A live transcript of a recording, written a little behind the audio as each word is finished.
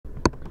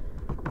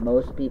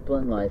Most people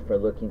in life are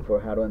looking for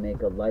how do I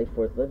make a life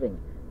worth living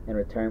and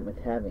retirement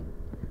worth having.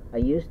 I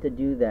used to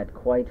do that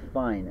quite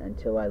fine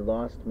until I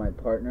lost my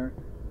partner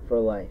for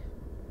life.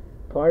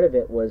 Part of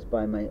it was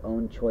by my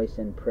own choice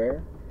and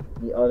prayer.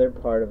 The other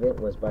part of it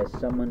was by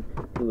someone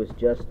who was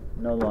just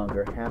no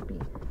longer happy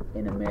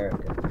in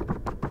America.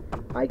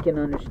 I can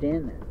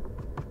understand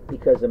that,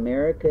 because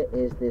America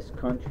is this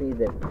country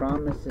that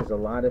promises a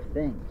lot of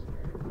things,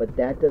 but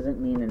that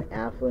doesn't mean an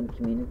affluent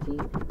community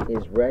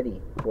is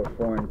ready for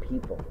foreign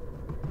people.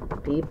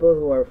 People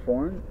who are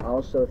foreign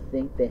also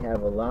think they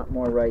have a lot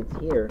more rights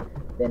here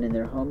than in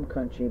their home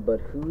country,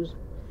 but whose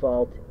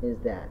fault is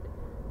that?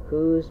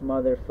 Whose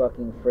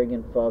motherfucking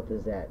friggin' fault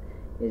is that?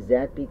 Is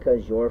that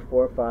because your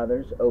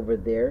forefathers over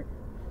there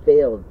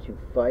failed to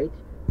fight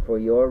for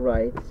your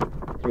rights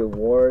through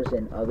wars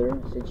and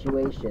other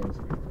situations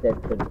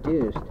that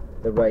produced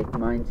the right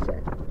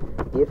mindset?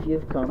 If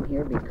you've come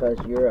here because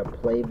you're a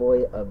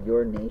playboy of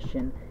your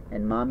nation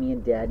and mommy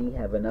and daddy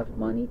have enough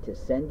money to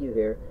send you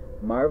here,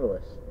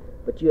 marvelous.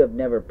 But you have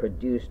never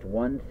produced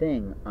one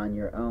thing on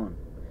your own.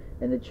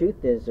 And the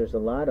truth is, there's a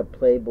lot of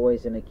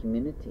playboys in a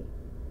community.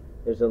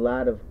 There's a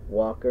lot of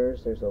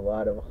walkers, there's a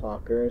lot of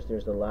hawkers,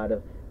 there's a lot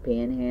of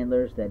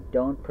panhandlers that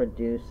don't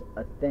produce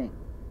a thing.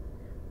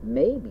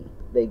 Maybe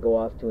they go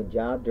off to a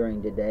job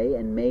during the day,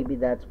 and maybe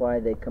that's why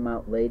they come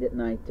out late at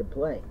night to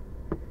play.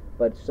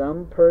 But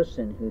some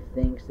person who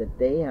thinks that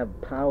they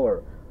have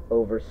power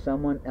over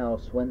someone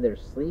else when they're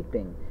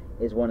sleeping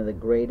is one of the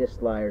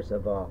greatest liars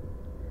of all.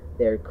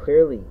 They are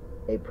clearly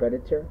a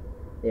predator,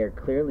 they are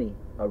clearly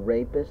a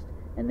rapist,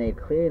 and they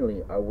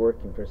clearly are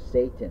working for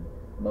Satan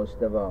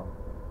most of all.